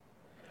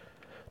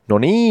No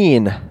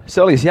niin,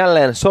 se olisi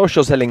jälleen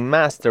Social Selling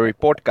Mastery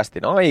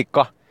podcastin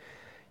aika.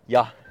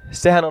 Ja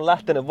sehän on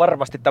lähtenyt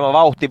varmasti tämä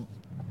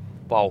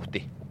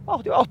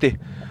vauhti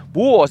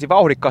vuosi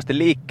vauhdikkaasti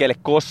liikkeelle,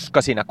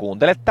 koska sinä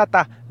kuuntelet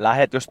tätä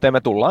lähetystä ja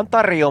me tullaan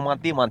tarjoamaan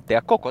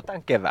timantteja koko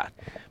tämän kevään.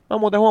 Mä oon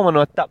muuten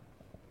huomannut, että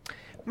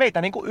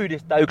meitä niinku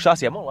yhdistää yksi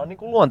asia. Me ollaan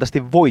niinku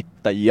luontaisesti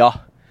voittajia.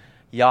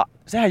 Ja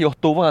sehän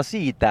johtuu vaan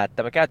siitä,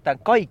 että me käytetään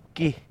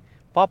kaikki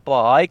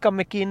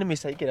vapaa-aikammekin,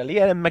 missä ikinä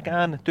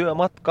lienemmekään,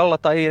 työmatkalla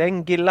tai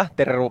lenkillä,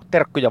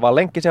 terkkuja vaan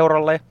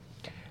lenkkiseuralle,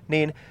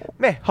 niin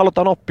me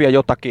halutaan oppia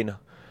jotakin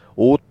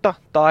uutta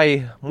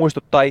tai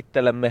muistuttaa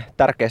itsellemme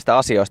tärkeistä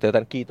asioista,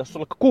 joten kiitos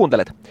sulle kun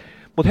kuuntelet.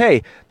 Mut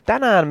hei,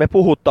 tänään me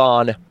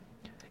puhutaan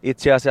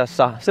itse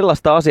asiassa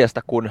sellaista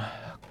asiasta kuin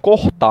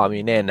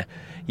kohtaaminen.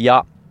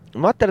 Ja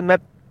mä ajattelin,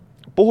 että me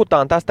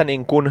puhutaan tästä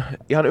niin kuin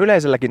ihan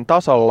yleiselläkin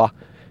tasolla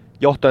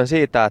johtuen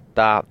siitä,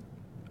 että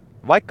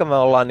vaikka me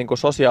ollaan niin kuin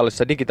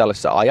sosiaalisessa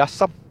digitaalisessa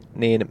ajassa,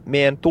 niin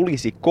meidän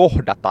tulisi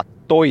kohdata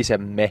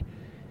toisemme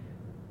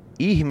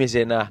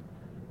ihmisenä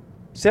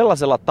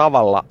sellaisella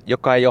tavalla,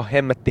 joka ei ole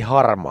hemmetti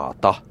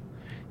harmaata.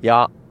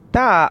 Ja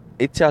tää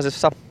itse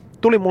asiassa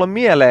tuli mulle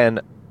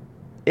mieleen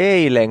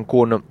eilen,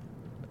 kun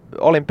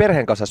olin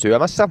perheen kanssa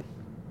syömässä.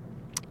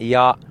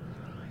 Ja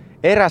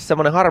eräs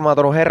semmonen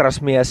harmaatunut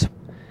herrasmies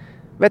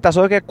vetäisi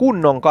oikein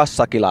kunnon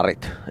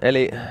kassakilarit.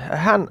 Eli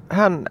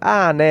hän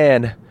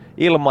ääneen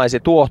ilmaisi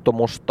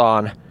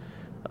tuohtumustaan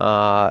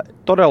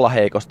todella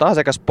heikosta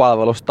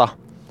asiakaspalvelusta.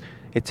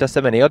 Itse asiassa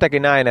se meni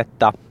jotenkin näin,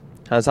 että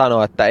hän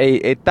sanoi, että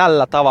ei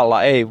tällä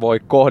tavalla ei voi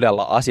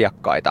kohdella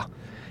asiakkaita.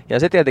 Ja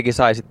se tietenkin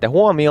sai sitten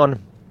huomion.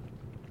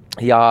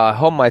 Ja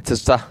homma itse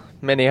asiassa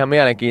meni ihan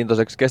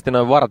mielenkiintoiseksi. Kesti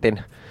noin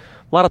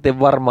vartin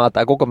varmaan,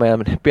 tai koko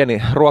meidän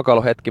pieni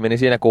ruokailuhetki meni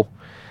siinä, kun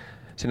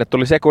sinne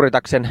tuli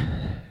Securitaksen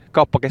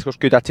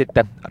kauppakeskuskytät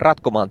sitten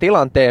ratkomaan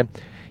tilanteen.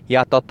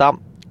 Ja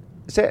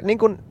se niin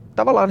kuin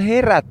tavallaan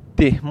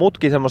herätti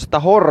mutkin semmoisesta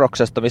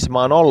horroksesta, missä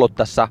mä oon ollut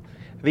tässä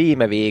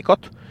viime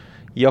viikot.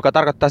 Joka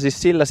tarkoittaa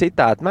siis sillä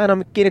sitä, että mä en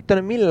ole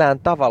kiinnittänyt millään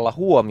tavalla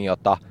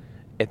huomiota,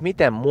 että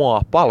miten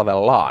mua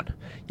palvellaan.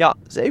 Ja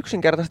se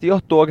yksinkertaisesti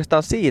johtuu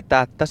oikeastaan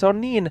siitä, että se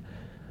on niin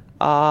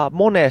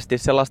monesti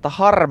sellaista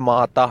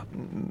harmaata,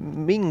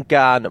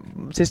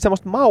 siis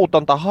semmoista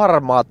mautonta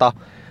harmaata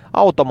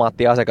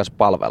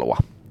automaattiasiakaspalvelua.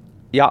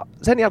 Ja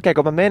sen jälkeen,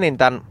 kun mä menin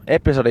tämän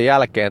episodin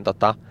jälkeen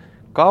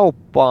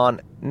kauppaan,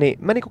 niin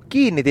mä niinku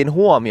kiinnitin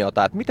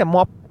huomiota, että miten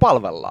mua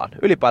palvellaan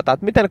ylipäätään.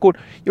 Että miten, kun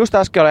just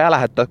äsken oli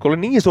älähetty, että kun oli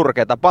niin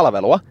surkeata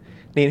palvelua,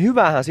 niin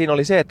hyvähän siinä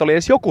oli se, että oli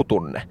edes joku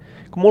tunne.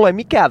 Kun mulla ei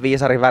mikään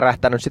viisari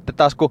värähtänyt sitten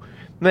taas, kun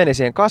meni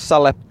siihen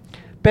kassalle,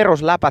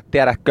 perusläpät,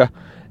 tiedätkö,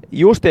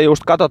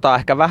 just katsotaan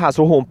ehkä vähän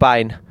suhun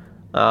päin,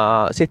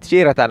 sitten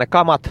siirretään ne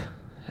kamat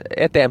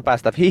eteenpäin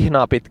sitä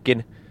hihnaa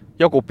pitkin,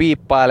 joku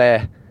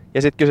piippailee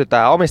ja sitten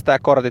kysytään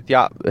omistajakortit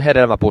ja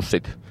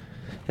hedelmäpussit.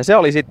 Ja se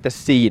oli sitten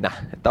siinä,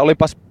 että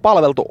olipas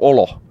palveltu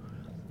olo.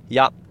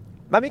 Ja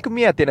mä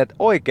mietin, että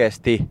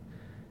oikeesti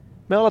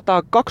me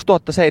aletaan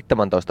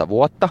 2017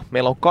 vuotta.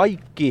 Meillä on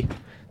kaikki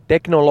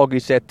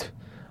teknologiset,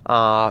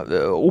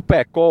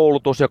 upea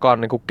koulutus, joka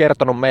on niinku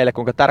kertonut meille,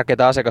 kuinka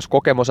tärkeää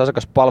asiakaskokemus,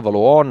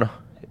 asiakaspalvelu on.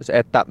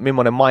 Että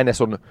millainen maine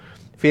sun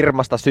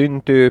firmasta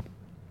syntyy.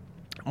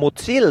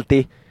 Mutta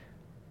silti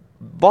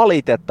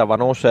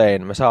valitettavan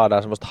usein me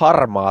saadaan semmoista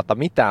harmaata,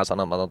 mitään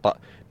sanomatonta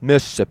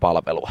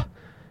mössöpalvelua.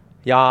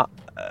 Ja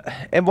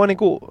en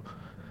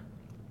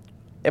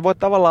voi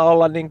tavallaan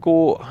olla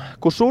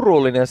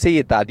surullinen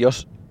siitä, että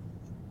jos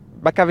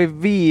mä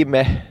kävin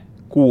viime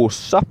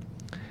kuussa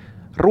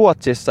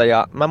Ruotsissa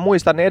ja mä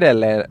muistan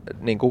edelleen,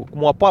 kun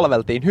mua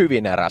palveltiin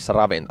hyvin eräässä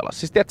ravintolassa.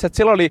 Siis tiedätkö, että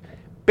sillä oli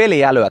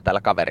peliälyä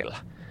tällä kaverilla.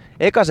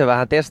 Eka se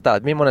vähän testaa,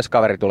 että millainen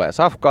kaveri tulee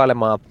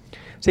safkailemaan.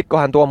 Sitten kun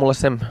hän tuo mulle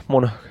sen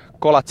mun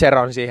Cola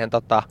Zeron siihen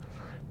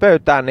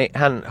pöytään, niin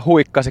hän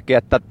huikkasikin,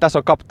 että tässä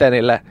on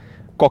kapteenille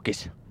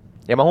kokis.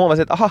 Ja mä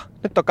huomasin, että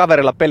nyt on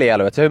kaverilla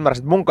peliäly, että se ymmärsi,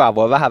 että munkaan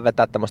voi vähän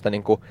vetää tämmöstä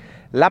niinku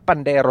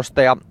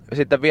läpändeerosta. Ja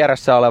sitten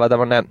vieressä oleva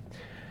tämmönen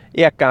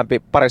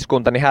iäkkäämpi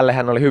pariskunta, niin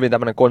hänhän oli hyvin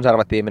tämmönen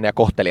konservatiivinen ja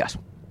kohtelias.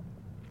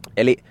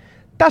 Eli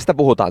tästä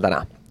puhutaan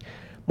tänään.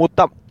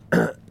 Mutta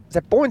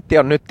se pointti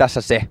on nyt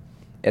tässä se,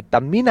 että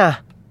minä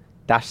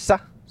tässä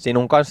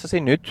sinun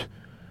kanssasi nyt,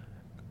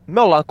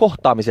 me ollaan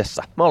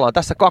kohtaamisessa. Me ollaan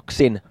tässä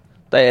kaksin,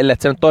 tai ellei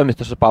se nyt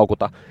toimistossa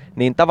paukuta,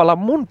 niin tavallaan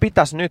mun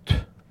pitäisi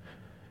nyt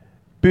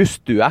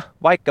pystyä,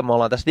 vaikka me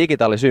ollaan tässä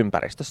digitaalisessa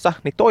ympäristössä,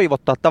 niin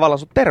toivottaa tavallaan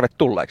sut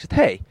tervetulleeksi. Että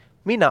hei,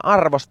 minä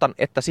arvostan,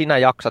 että sinä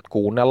jaksat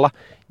kuunnella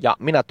ja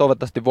minä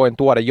toivottavasti voin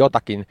tuoda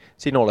jotakin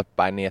sinulle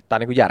päin niin, että tämä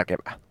on niin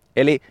järkevää.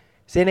 Eli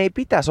sen ei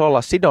pitäisi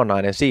olla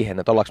sidonnainen siihen,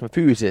 että ollaanko me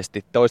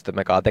fyysisesti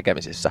toistemmekaan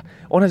tekemisissä.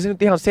 Onhan se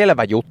nyt ihan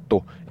selvä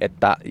juttu,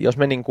 että jos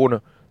me niin kuin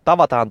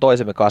tavataan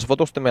toisemme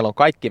kasvotusta, meillä on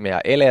kaikki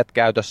meidän eleet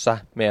käytössä,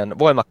 meidän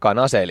voimakkaan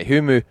ase eli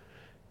hymy,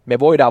 me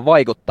voidaan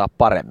vaikuttaa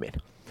paremmin.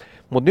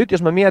 Mutta nyt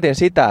jos mä mietin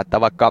sitä,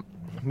 että vaikka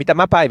mitä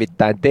mä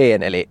päivittäin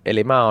teen,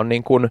 eli mä oon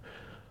niin kuin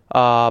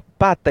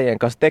päättäjien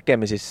kanssa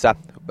tekemisissä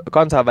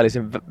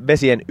kansainvälisen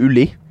vesien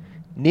yli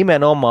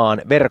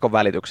nimenomaan verkon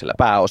välityksellä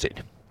pääosin.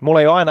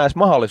 Mulla ei ole aina edes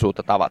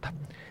mahdollisuutta tavata.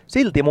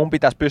 Silti mun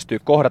pitäisi pystyä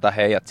kohdata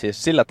heidät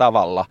siis sillä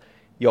tavalla,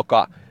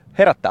 joka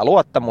herättää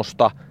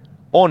luottamusta,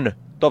 on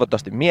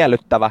toivottavasti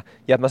miellyttävä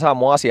ja että mä saan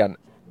mun asian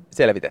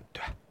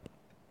selvitettyä.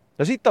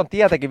 No sitten on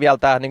tietenkin vielä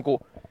tää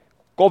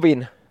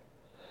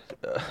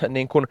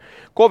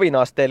kovin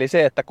aste, eli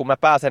se, että kun mä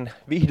pääsen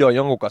vihdoin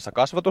jonkun kanssa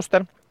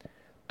kasvotusten,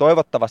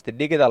 toivottavasti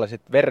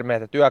digitaaliset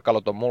vermeet ja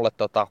työkalut on mulle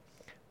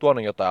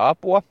tuonut jotain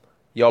apua,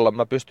 jolloin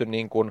mä pystyn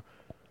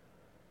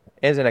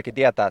ensinnäkin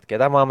tietää, että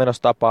ketä mä oon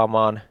menossa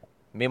tapaamaan,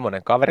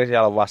 millainen kaveri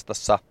siellä on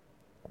vastassa,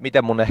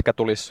 miten mun ehkä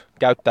tulisi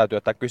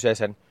käyttäytyä tämän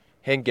kyseisen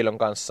henkilön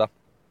kanssa.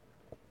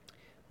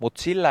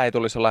 Mutta sillä ei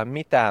tulisi olla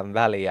mitään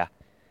väliä,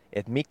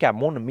 että mikä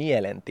mun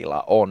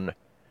mielentila on.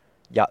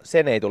 Ja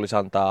sen ei tulisi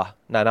antaa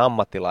näin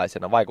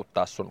ammattilaisena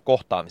vaikuttaa sun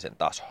kohtaamisen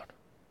tasoon.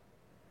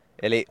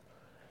 Eli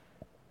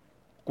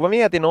kun mä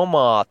mietin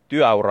omaa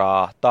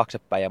työuraa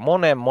taaksepäin ja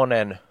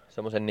monen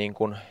semmoisen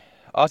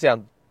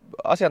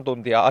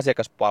asiantuntija,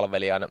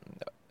 asiakaspalvelijan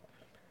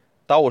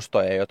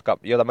taustoja,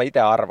 joita mä itse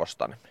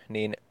arvostan,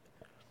 niin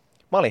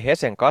mä olin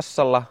Hesen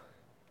kassalla,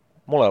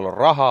 mulla ei ollut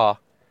rahaa,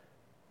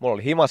 mulla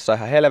oli himassa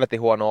ihan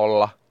helvetin huono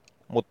olla,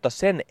 mutta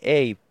se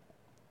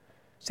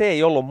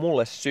ei ollut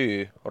mulle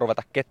syy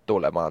ruveta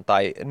kettuilemaan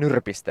tai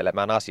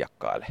nyrpistelemään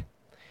asiakkaille.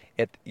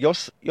 Et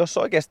jos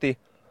oikeasti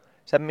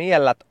sä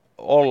miellät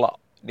olla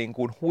niin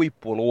kuin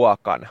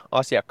huippuluokan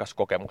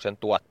asiakaskokemuksen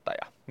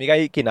tuottaja, mikä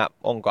ikinä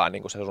onkaan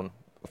niin kuin se sun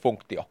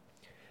funktio,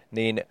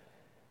 niin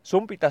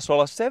sun pitäisi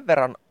olla sen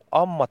verran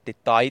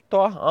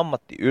ammattitaitoa,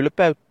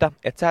 ammattiylpeyttä,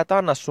 että sä et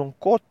anna sun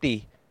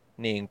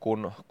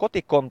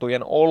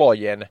kotikontujen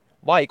olojen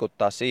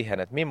vaikuttaa siihen,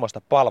 että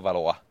millaista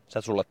palvelua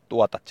sä sulle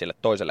tuotat sille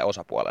toiselle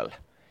osapuolelle.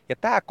 Ja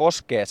tää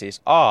koskee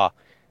siis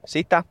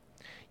sitä,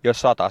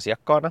 jos sä oot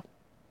asiakkaana,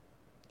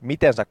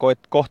 miten sä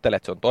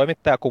kohtelet sun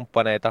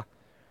toimittajakumppaneita,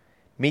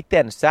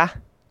 miten sä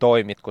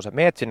toimit, kun sä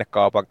meet sinne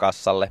kaupan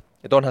kassalle.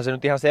 Et onhan se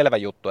nyt ihan selvä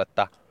juttu,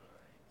 että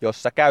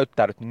jos sä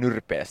käyttäydyt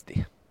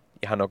nyrpeästi,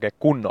 ihan oikein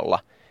kunnolla,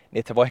 niin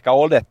et sä voi ehkä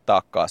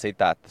odottaakaan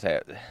sitä, että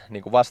se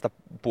niin kuin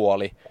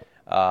vastapuoli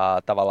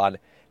tavallaan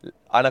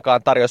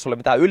ainakaan tarjoa sulle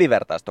mitään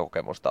ylivertaista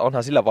kokemusta.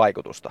 Onhan sillä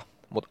vaikutusta.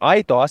 Mutta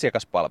aito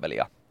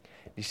asiakaspalvelija,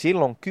 niin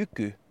silloin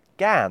kyky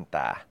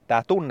kääntää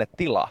tää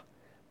tunnetila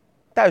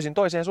täysin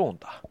toiseen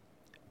suuntaan.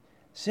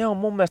 Se on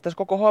mun mielestä tässä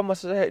koko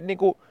hommassa se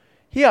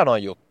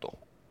hienoin juttu.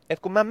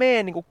 Että kun mä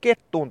menen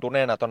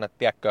kettuuntuneena tonne,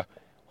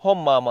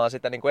 hommaamaan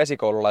sitä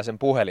esikoululaisen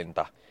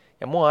puhelinta,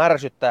 ja mua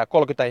ärsyttää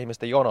 30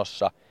 ihmistä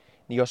jonossa,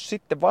 niin jos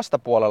sitten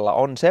vastapuolella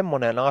on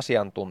semmoinen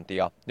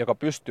asiantuntija, joka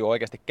pystyy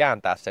oikeasti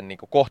kääntämään sen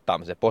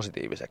kohtaamisen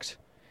positiiviseksi,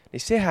 niin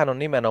sehän on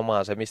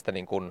nimenomaan se, mistä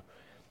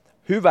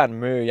hyvän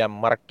myyjän,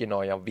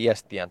 markkinoijan,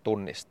 viestiän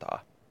tunnistaa.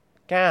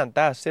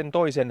 Kääntää sen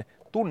toisen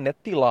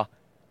tunnetila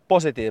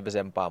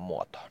positiivisempaan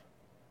muotoon.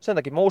 Sen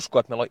takia mä uskon,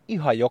 että meillä on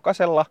ihan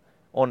jokaisella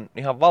on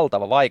ihan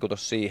valtava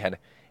vaikutus siihen,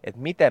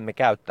 että miten me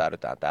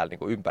käyttäydytään täällä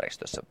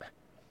ympäristössämme.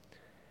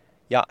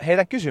 Ja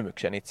heitän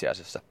kysymyksen itse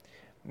asiassa.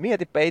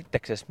 Mietipä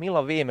itseksesi,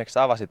 milloin viimeksi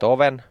avasit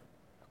oven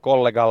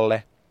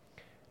kollegalle,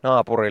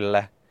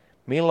 naapurille,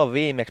 milloin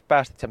viimeksi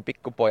päästit sen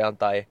pikkupojan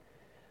tai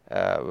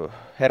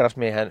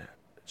herrasmiehen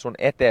sun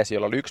eteesi,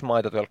 jolla oli 1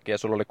 maitotölkki ja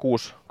sulla oli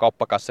 6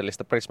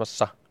 kauppakassellista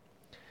Prismassa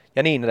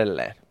ja niin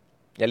edelleen.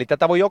 Eli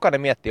tätä voi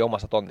jokainen miettiä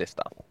omassa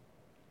tontistaan.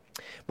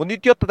 Mutta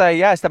nyt jotta tämä ei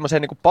jäisi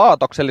tämmöiseen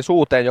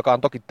paatoksellisuuteen, joka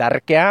on toki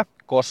tärkeää,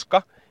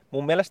 koska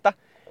mun mielestä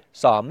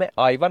saamme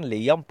aivan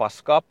liian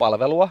paskaa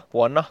palvelua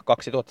vuonna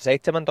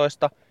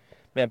 2017.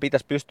 Meidän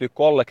pitäisi pystyä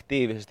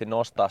kollektiivisesti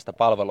nostamaan sitä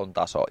palvelun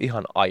tasoa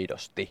ihan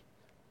aidosti.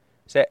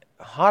 Se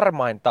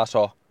harmain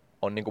taso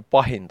on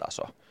pahin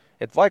taso.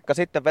 Et vaikka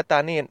sitten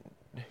vetää niin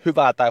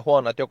hyvää tai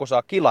huonoa, että joku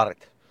saa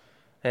kilarit,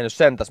 ei nyt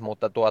sentäs,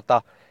 mutta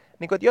että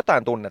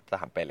jotain tunnetta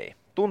tähän peliin.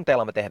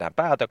 Tunteella me tehdään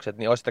päätökset,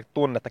 niin olisi sitä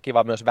tunnetta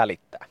kiva myös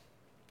välittää.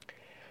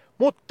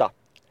 Mutta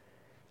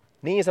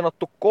niin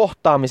sanottu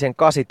kohtaamisen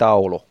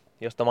kasitaulu,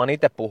 josta mä oon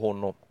itse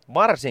puhunut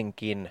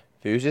varsinkin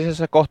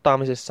fyysisessä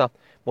kohtaamisessa,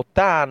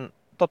 mutta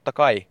totta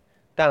kai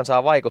tämän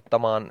saa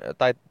vaikuttamaan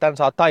tai tämän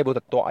saa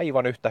taivutettua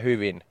aivan yhtä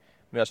hyvin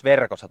myös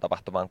verkossa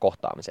tapahtuvaan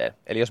kohtaamiseen.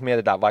 Eli jos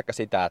mietitään vaikka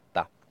sitä,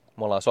 että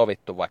me ollaan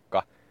sovittu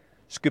vaikka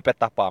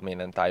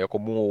Skype-tapaaminen tai joku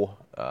muu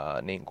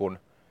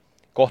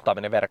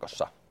kohtaaminen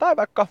verkossa. Tai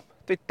vaikka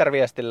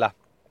Twitter-viestillä,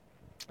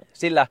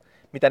 sillä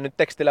mitä nyt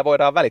tekstillä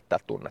voidaan välittää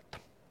tunnetta.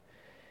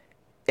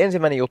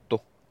 Ensimmäinen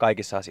juttu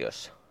kaikissa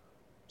asioissa.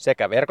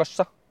 Sekä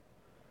verkossa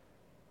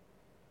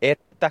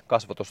että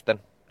kasvotusten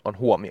on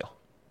huomio.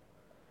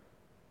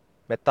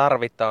 Me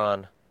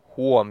tarvitaan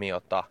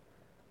huomiota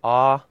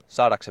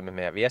saadaksemme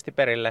meidän viesti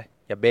perille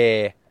ja B,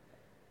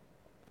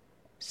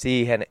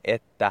 siihen,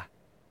 että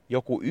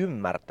joku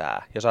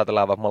ymmärtää, jos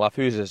ajatellaan, että me ollaan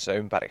fyysisessä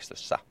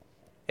ympäristössä,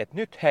 että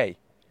nyt hei,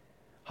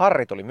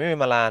 Harri tuli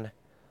myymälään,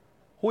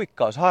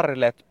 huikkaus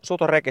Harrille, että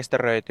sut on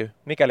rekisteröity,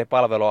 mikäli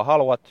palvelua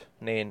haluat,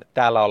 niin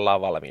täällä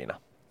ollaan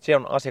valmiina. Se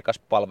on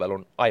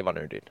asiakaspalvelun aivan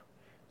ydin.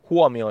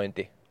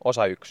 Huomiointi,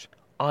 osa 1,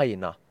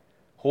 aina.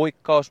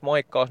 Huikkaus,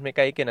 moikkaus,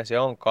 mikä ikinä se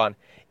onkaan.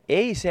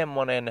 Ei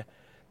semmonen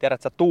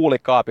tiedät sä,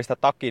 tuulikaapista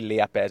takin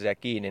liepeeseen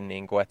kiinni,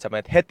 niin kuin, että sä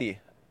menet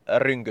heti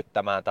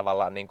rynkyttämään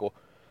tavallaan niin kuin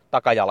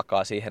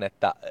takajalkaa siihen,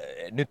 että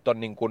nyt on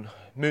niin kuin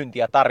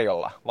myyntiä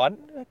tarjolla, vaan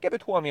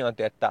kevyt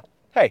huomiointi, että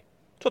hei,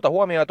 sut on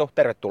huomioitu,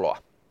 tervetuloa.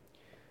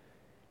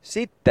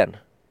 Sitten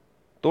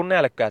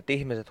tunneälykkäät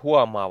ihmiset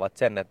huomaavat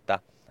sen, että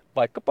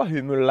vaikkapa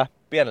hymyllä,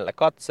 pienellä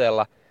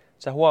katseella,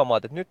 sä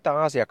huomaat, että nyt tämä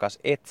asiakas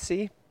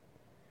etsii,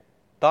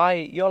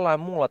 tai jollain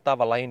muulla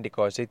tavalla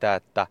indikoi sitä,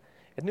 että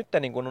nyt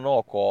niin kuin on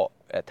ok,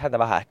 että häntä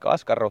vähän ehkä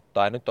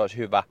askarruttaa ja nyt olisi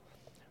hyvä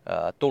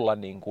tulla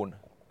niin kuin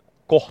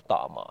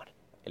kohtaamaan.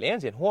 Eli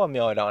ensin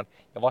huomioidaan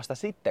ja vasta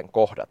sitten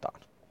kohdataan.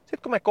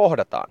 Sitten kun me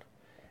kohdataan,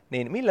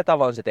 niin millä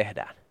tavoin se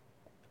tehdään?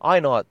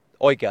 Ainoa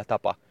oikea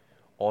tapa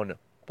on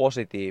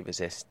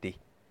positiivisesti,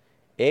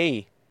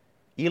 ei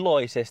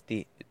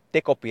iloisesti,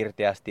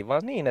 tekopirteästi,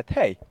 vaan niin, että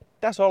hei,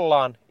 tässä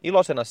ollaan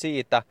iloisena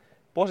siitä,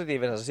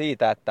 positiivisena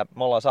siitä, että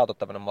me ollaan saatu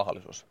tämmöinen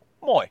mahdollisuus.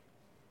 Moi!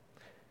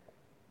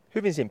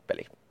 Hyvin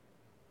simppeli.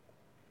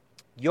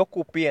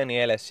 Joku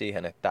pieni ele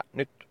siihen, että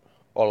nyt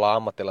ollaan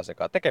ammattilaisen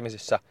kanssa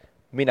tekemisissä,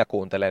 minä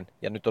kuuntelen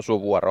ja nyt on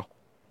sun vuoro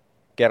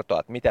kertoa,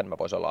 että miten mä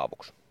voisin olla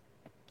avuksi.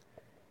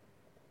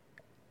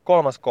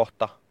 3.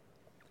 kohta,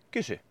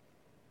 kysy.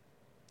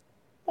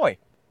 Moi.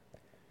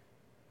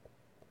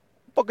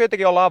 Voiko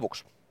jotenkin olla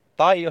avuksi?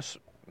 Tai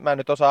jos mä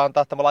nyt osaan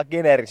antaa tavallaan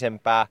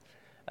geneerisempää,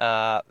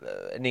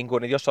 niin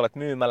kuin jos olet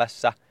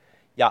myymälässä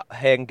ja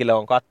henkilö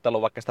on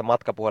katsellut vaikka sitä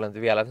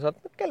matkapuhelinta vielä, niin sanot,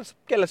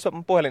 kelle se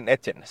on puhelin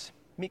etsinnässä?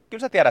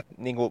 Kyllä sä tiedät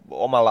niin kuin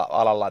omalla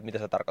alalla, että mitä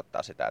se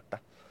tarkoittaa sitä, että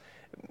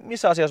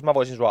missä asiassa mä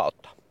voisin sua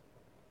auttaa.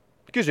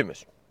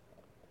 Kysymys.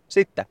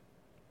 Sitten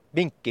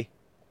vinkki.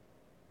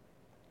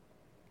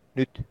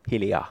 Nyt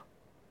hiljaa.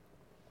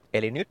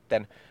 Eli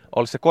nytten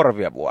olisi se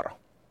korvien vuoro.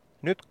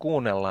 Nyt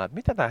kuunnellaan, että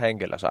mitä tämä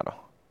henkilö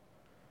sanoo.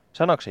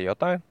 Sanoiko se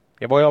jotain?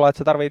 Ja voi olla, että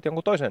sä tarvitset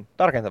jonkun toisen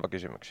tarkentavan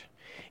kysymyksen.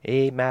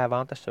 Ei, mä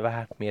vaan tässä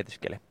vähän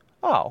mietiskelen.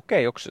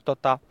 Okei, onko se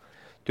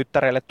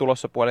tyttärelle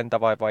tulossa puolinta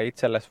vai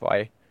itsellesi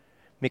vai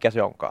mikä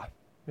se onkaan?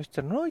 Just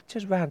se, no itse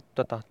asiassa vähän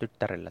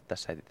tyttärelle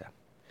tässä etsitään.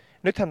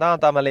 Nythän tämä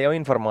antaa meille jo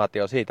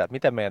informaatio siitä, että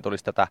miten meidän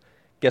tulisi tätä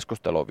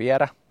keskustelua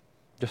viedä.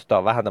 Jos tämä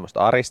on vähän tämmöistä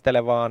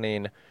aristelevaa,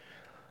 niin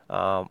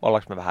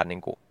ollaanko me vähän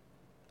niin kuin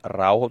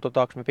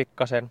rauhoitutaanko me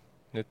pikkasen.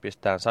 Nyt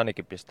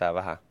Sanikin pistää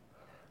vähän,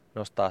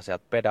 nostaa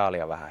sieltä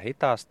pedaalia vähän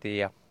hitaasti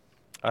ja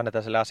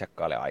annetaan sille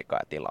asiakkaalle aikaa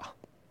ja tilaa.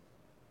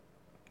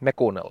 Me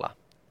kuunnellaan.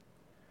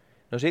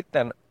 No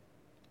sitten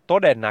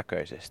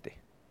todennäköisesti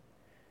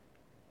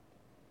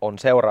on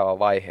seuraava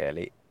vaihe,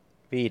 eli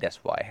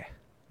 5. vaihe.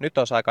 Nyt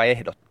on aika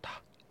ehdottaa.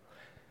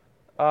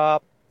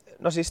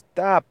 No siis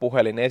tämä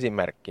puhelin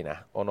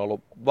esimerkkinä on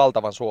ollut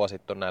valtavan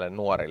suosittu näille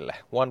nuorille.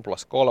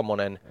 OnePlus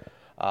 3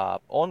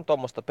 on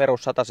tuommoista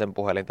perus 100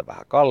 puhelinta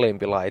vähän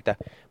kalliimpi laite,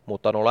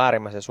 mutta on ollut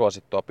äärimmäisen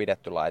suosittua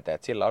pidetty laite.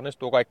 Et sillä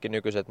onnistuu kaikki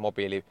nykyiset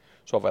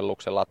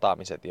mobiilisovelluksen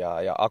lataamiset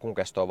ja akun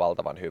kesto on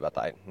valtavan hyvä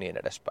tai niin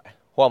edespäin.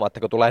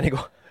 Huomaatteko, tulee niinku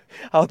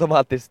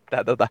automaattisesti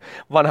tämä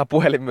vanha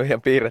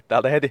puhelinmyyjän piirre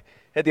täältä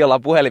heti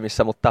ollaan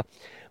puhelimissa, mutta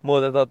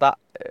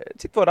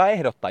sitten voidaan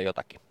ehdottaa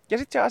jotakin. Ja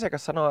sitten se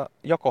asiakas sanoo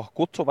joko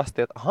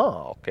kutsuvasti, että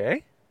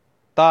okei.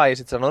 Tai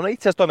sitten sanoo, no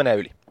itse asiassa toi menee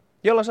yli.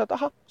 Jolloin sanoo,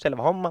 että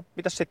selvä homma,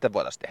 mitäs sitten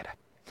voitaisiin tehdä?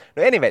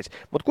 No anyways,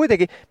 mutta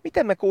kuitenkin,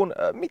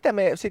 miten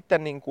me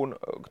sitten niin kuin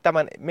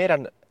tämän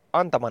meidän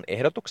antaman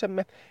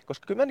ehdotuksemme,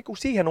 koska kyllä mä niin kuin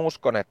siihen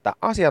uskon, että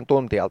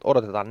asiantuntijalta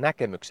odotetaan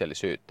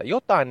näkemyksellisyyttä.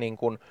 Jotain niin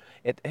kuin,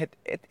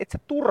 et sä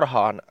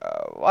turhaan,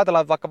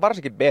 ajatellaan vaikka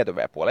varsinkin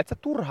B2B-puolella, että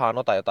sä turhaan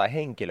ota jotain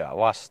henkilöä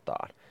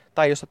vastaan.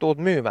 Tai jos sä tuut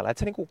myymällä, että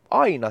sä niin kuin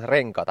aina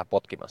renkaata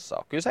potkimassa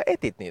on. Kyllä sä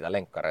etit niitä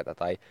lenkkareita,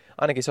 tai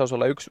ainakin se on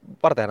sulle yksi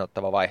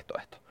varteenottava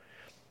vaihtoehto.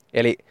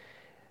 Eli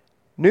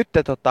nyt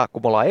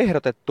kun me ollaan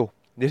ehdotettu,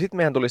 niin sitten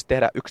meidän tulisi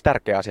tehdä yksi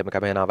tärkeä asia, mikä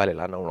meidän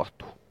välillä aina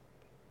unohtuu.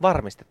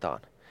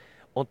 Varmistetaan.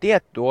 On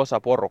tietty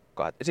osa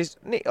porukkaa. Siis,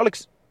 niin,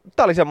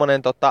 tää oli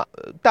semmonen,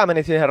 tää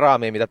meni siihen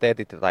raamiin, mitä te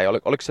etitte, tai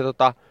oliko se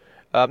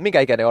minkä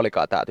ikäinen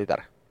olikaan tää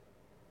tytär.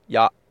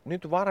 Ja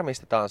nyt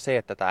varmistetaan se,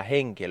 että tää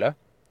henkilö,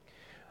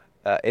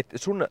 että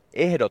sun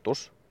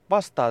ehdotus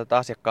vastaa tätä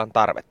asiakkaan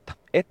tarvetta.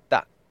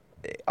 Että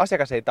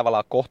asiakas ei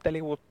tavallaan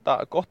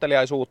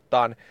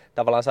kohteliaisuuttaan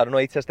tavallaan saada, no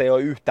itse asiassa ei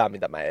ole yhtään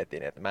mitä mä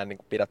etin, että mä en niin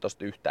kuin pidä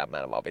tosta yhtään, mä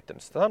en vaan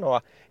vittanut sitä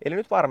sanoa. Eli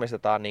nyt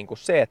varmistetaan niin kuin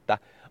se, että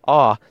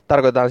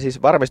tarkoitetaan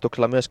siis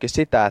varmistuksella myöskin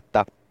sitä,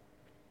 että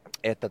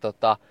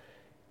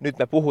nyt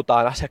me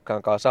puhutaan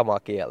asiakkaan kanssa samaa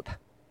kieltä.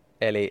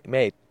 Eli me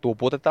ei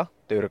tuputeta,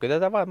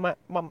 tyrkytetä, vaan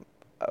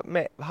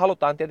me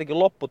halutaan tietenkin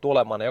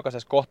lopputulemana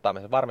jokaisessa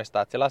kohtaamisessa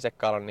varmistaa, että sillä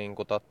asiakkaalla on niin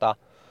kuin,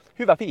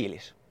 hyvä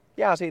fiilis.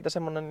 Jää siitä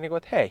semmoinen, niin kuin,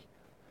 että hei,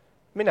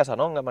 minä saan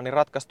ongelmani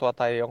ratkaistua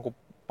tai jonkun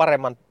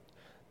paremman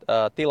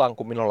tilan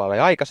kuin minulla oli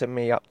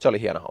aikaisemmin ja se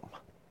oli hieno homma.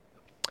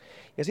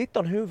 Ja sitten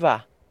on hyvä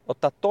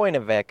ottaa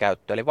toinen V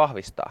käyttöön, eli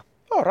vahvistaa.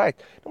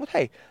 Alright, no mutta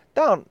hei,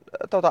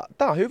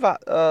 tää on hyvä.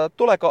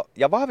 Tuleeko,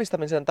 ja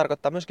vahvistamisen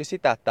tarkoittaa myöskin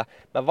sitä, että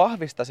mä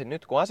vahvistasin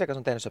nyt, kun asiakas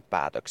on tehnyt sen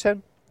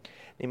päätöksen,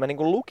 niin mä niin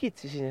kuin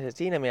lukitsisin sen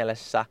siinä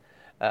mielessä,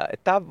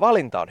 että tämä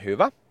valinta on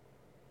hyvä.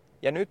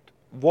 Ja nyt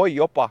voi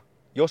jopa,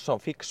 jos on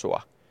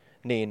fiksua,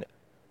 niin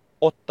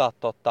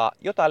ottaa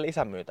jotain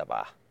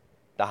lisämyytävää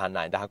tähän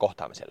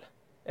kohtaamiselle.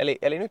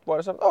 Eli nyt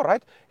voidaan sanoa, että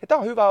alright,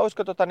 tämä on hyvä,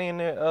 olisiko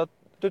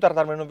tytär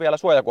tarvinnut vielä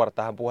suojakuoret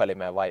tähän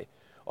puhelimeen vai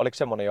oliko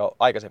semmoinen jo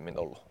aikaisemmin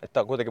ollut? Että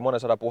on kuitenkin monen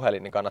sadan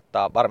puhelin, niin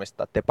kannattaa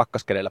varmistaa, ettei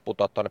pakkaskedellä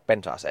putoa tuonne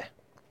pensaaseen.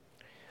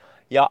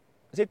 Ja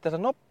sitten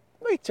sanoo,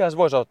 no itse asiassa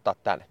voisi ottaa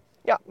tänne.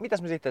 Ja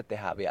mitäs me sitten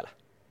tehdään vielä?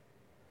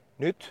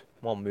 Nyt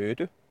me on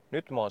myyty,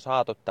 nyt me on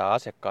saatu tämä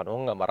asiakkaan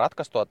ongelma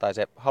ratkaistua tai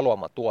se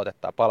haluama tuote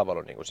tai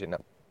palvelu niin kuin siinä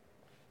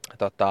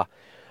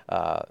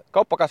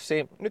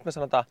kauppakassiin. Nyt me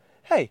sanotaan,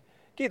 hei,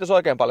 kiitos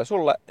oikein paljon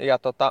sulle ja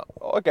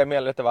oikein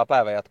miellyttävää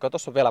päivänjatkoa.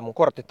 Tuossa on vielä mun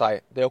kortti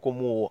tai joku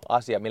muu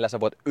asia, millä sä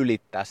voit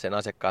ylittää sen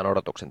asiakkaan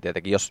odotuksen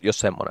tietenkin, jos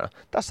semmoinen.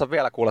 Tässä on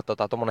vielä kuule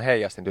tuommoinen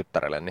heijastin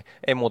tyttärelle, niin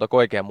ei muuta kuin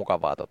oikein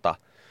mukavaa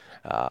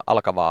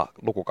alkavaa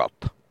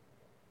lukukautta.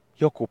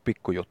 Joku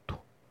pikkujuttu.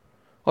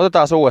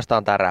 Otetaan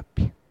uudestaan tää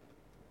räppi.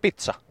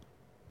 Pizza.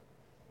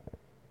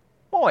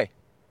 Moi.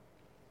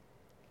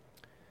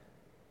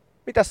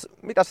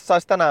 Mitäs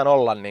sais tänään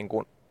olla niin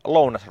kuin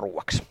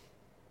lounasruuaksi?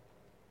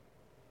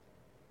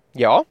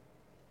 Joo.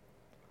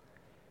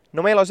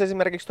 No meillä olisi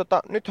esimerkiksi,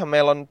 nythän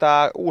meillä on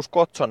tää uusi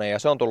kotsone ja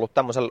se on tullut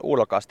tämmöiselle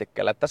uudella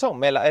kastikkeelle, että se on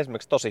meillä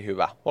esimerkiksi tosi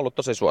hyvä, ollut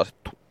tosi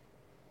suosittu.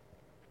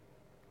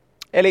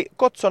 Eli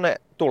kotsone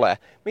tulee.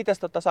 Mitäs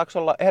saaks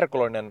olla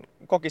herkullinen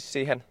kokis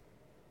siihen?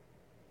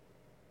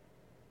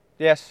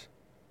 Jes.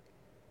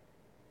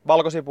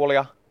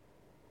 Valkosipulia.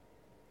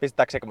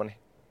 Pistääkö sekmoni?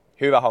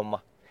 Hyvä homma.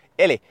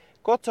 Eli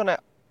kotsone,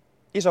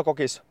 iso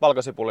kokis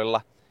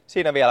valkosipulilla.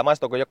 Siinä vielä,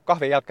 maistuuko jo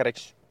kahvin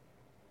jälkkäriksi?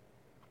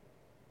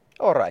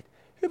 Alright.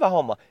 Hyvä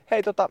homma.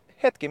 Hei,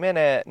 hetki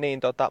menee, niin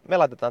me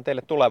laitetaan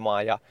teille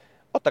tulemaan ja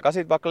ottakaa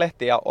siitä vaikka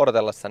lehtiä ja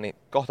odotellessa, niin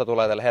kohta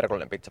tulee teille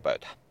herkullinen pizza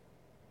pöytään.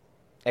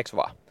 Eiks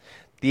vaan?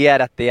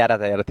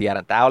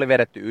 Tiedän. Tää oli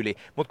vedetty yli.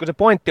 Mutta kun se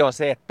pointti on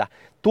se, että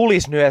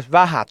tulis nyt edes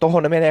vähän,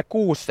 tohon ne menee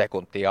 6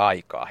 sekuntia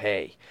aikaa,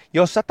 hei.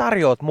 Jos sä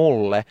tarjoat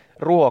mulle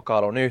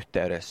ruokailun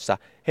yhteydessä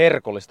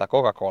herkullista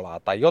Coca-Colaa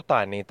tai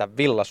jotain niitä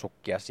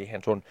villasukkia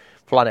siihen sun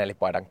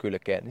flanellipaidan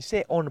kylkeen, niin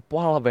se on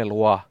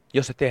palvelua,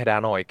 jos se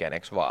tehdään oikein,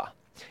 eiks vaan?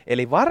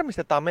 Eli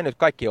varmistetaan me nyt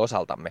kaikki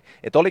osaltamme,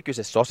 että oli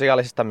kyse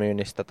sosiaalisesta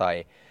myynnistä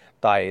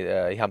tai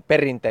ihan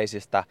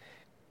perinteisistä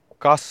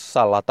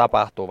kassalla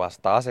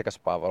tapahtuvasta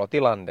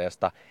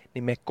asiakaspalvelutilanteesta,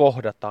 niin me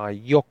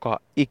kohdataan joka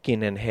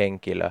ikinen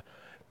henkilö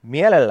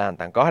mielellään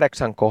tämän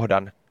 8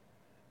 kohdan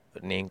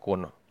niin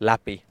kuin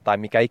läpi, tai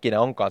mikä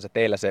ikinä onkaan se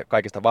teillä se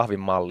kaikista vahvin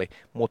malli,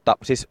 mutta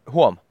siis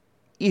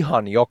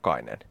ihan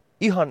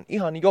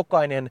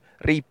jokainen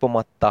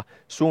riippumatta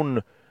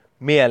sun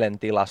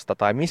mielentilasta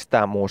tai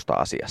mistään muusta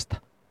asiasta.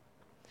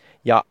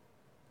 Ja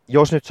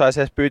jos nyt saisi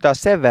edes pyytää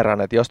sen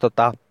verran, että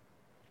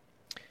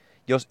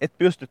jos et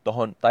pysty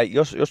tohon, tai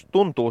jos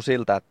tuntuu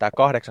siltä, että tämä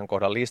 8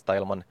 kohdan lista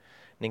ilman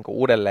niin kuin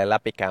uudelleen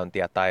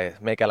läpikäyntiä tai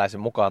meikäläisen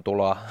mukaan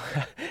tuloa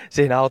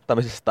siinä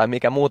auttamisessa tai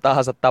mikä muu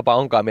tahansa tapa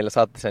onkaan, millä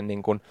saatte sen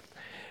niin kuin,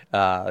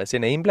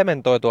 sinne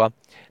implementoitua,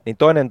 niin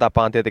toinen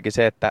tapa on tietenkin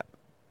se, että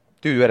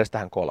tyy edes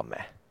tähän 3.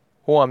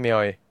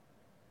 Huomioi,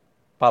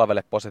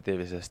 palvele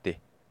positiivisesti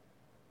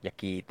ja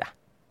kiitä.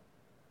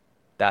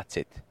 That's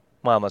it.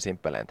 Maailman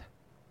simppeleintä.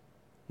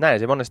 Näin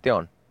se monesti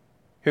on.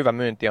 Hyvä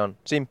myynti on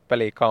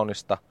simppeliä,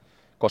 kaunista,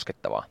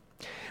 koskettavaa.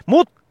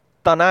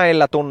 Mutta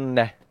näillä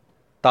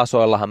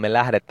tunnetasoillahan me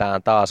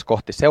lähdetään taas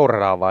kohti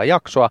seuraavaa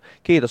jaksoa.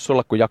 Kiitos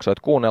sulle, kun jaksoit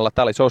kuunnella.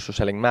 Tämä oli Social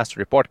Selling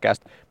Mastery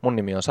Podcast. Mun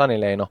nimi on Sani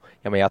Leino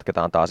ja me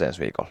jatketaan taas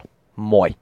ensi viikolla. Moi!